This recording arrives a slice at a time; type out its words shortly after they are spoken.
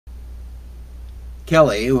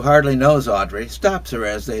Kelly, who hardly knows Audrey, stops her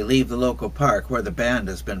as they leave the local park where the band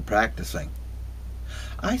has been practicing.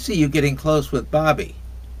 "I see you getting close with Bobby.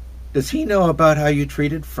 Does he know about how you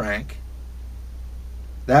treated Frank?"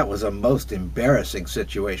 That was a most embarrassing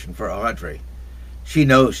situation for Audrey. She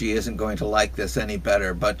knows she isn't going to like this any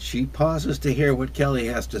better, but she pauses to hear what Kelly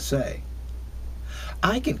has to say.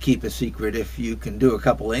 "I can keep a secret if you can do a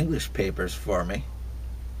couple English papers for me."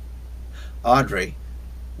 Audrey,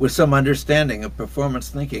 with some understanding of performance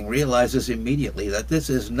thinking, realizes immediately that this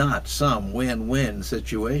is not some win-win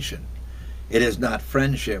situation. It is not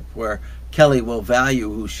friendship where Kelly will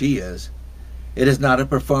value who she is. It is not a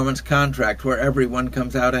performance contract where everyone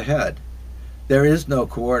comes out ahead. There is no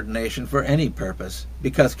coordination for any purpose,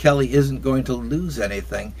 because Kelly isn't going to lose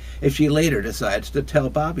anything if she later decides to tell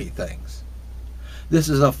Bobby things. This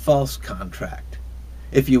is a false contract.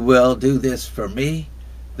 If you will do this for me,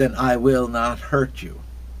 then I will not hurt you.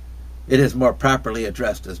 It is more properly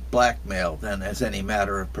addressed as blackmail than as any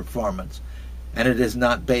matter of performance, and it is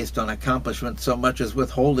not based on accomplishment so much as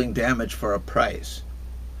withholding damage for a price.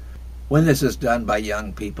 When this is done by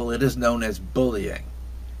young people, it is known as bullying.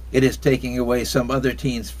 It is taking away some other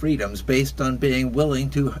teen's freedoms based on being willing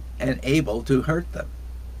to and able to hurt them.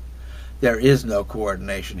 There is no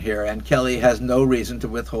coordination here, and Kelly has no reason to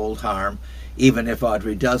withhold harm, even if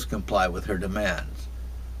Audrey does comply with her demands.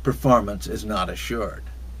 Performance is not assured.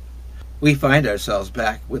 We find ourselves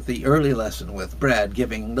back with the early lesson with Brad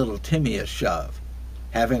giving little Timmy a shove.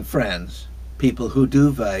 Having friends, people who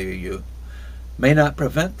do value you, may not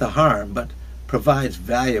prevent the harm, but provides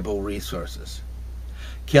valuable resources.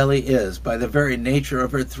 Kelly is, by the very nature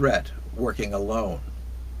of her threat, working alone.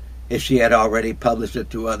 If she had already published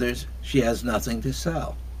it to others, she has nothing to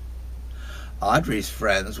sell. Audrey's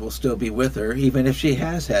friends will still be with her, even if she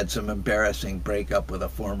has had some embarrassing breakup with a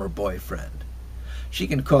former boyfriend. She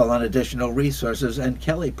can call on additional resources, and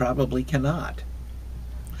Kelly probably cannot.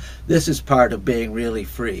 This is part of being really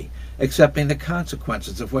free, accepting the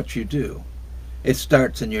consequences of what you do. It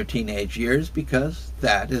starts in your teenage years because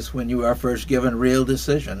that is when you are first given real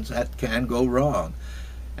decisions that can go wrong,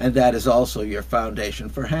 and that is also your foundation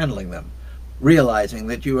for handling them, realizing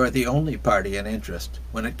that you are the only party in interest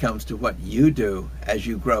when it comes to what you do as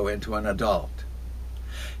you grow into an adult.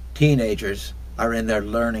 Teenagers are in their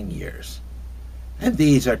learning years, and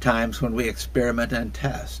these are times when we experiment and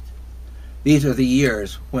test. These are the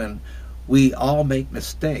years when we all make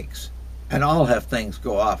mistakes, and all have things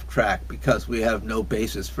go off track because we have no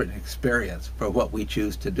basis for experience for what we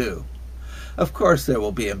choose to do. Of course there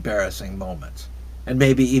will be embarrassing moments, and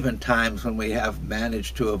maybe even times when we have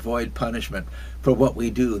managed to avoid punishment for what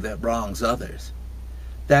we do that wrongs others.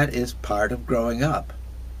 That is part of growing up,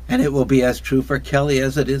 and it will be as true for Kelly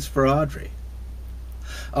as it is for Audrey.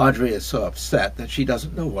 Audrey is so upset that she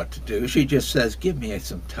doesn't know what to do. She just says, "Give me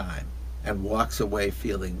some time," and walks away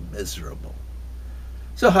feeling miserable.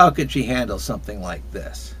 So how could she handle something like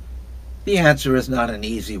this? The answer is not an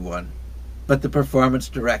easy one, but the performance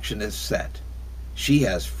direction is set. She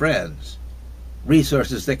has friends,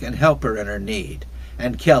 resources that can help her in her need,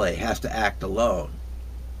 and Kelly has to act alone.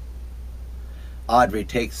 Audrey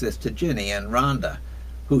takes this to Ginny and Rhonda,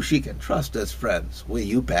 who she can trust as friends. "Will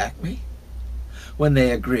you back me?" When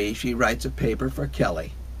they agree, she writes a paper for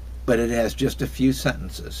Kelly, but it has just a few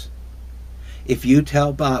sentences. "If you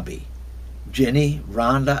tell Bobby, Ginny,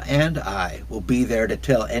 Rhonda, and I will be there to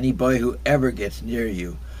tell any boy who ever gets near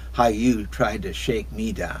you how you tried to shake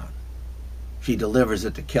me down." She delivers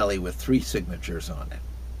it to Kelly with 3 signatures on it.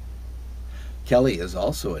 Kelly is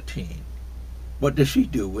also a teen. What does she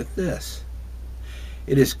do with this?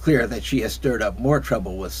 It is clear that she has stirred up more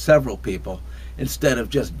trouble with several people instead of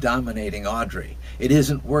just dominating Audrey. It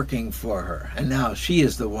isn't working for her, and now she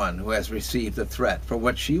is the one who has received the threat for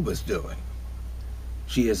what she was doing.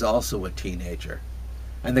 She is also a teenager,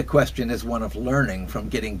 and the question is one of learning from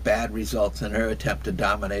getting bad results in her attempt to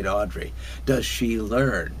dominate Audrey. Does she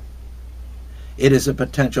learn? It is a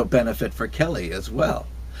potential benefit for Kelly as well.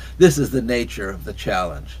 This is the nature of the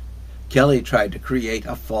challenge. Kelly tried to create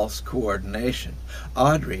a false coordination.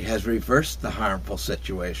 Audrey has reversed the harmful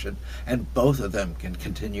situation, and both of them can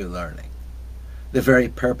continue learning. The very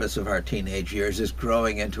purpose of our teenage years is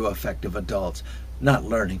growing into effective adults, not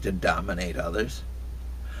learning to dominate others.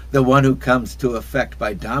 The one who comes to effect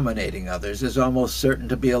by dominating others is almost certain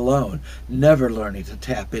to be alone, never learning to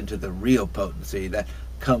tap into the real potency that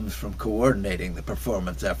comes from coordinating the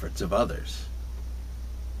performance efforts of others.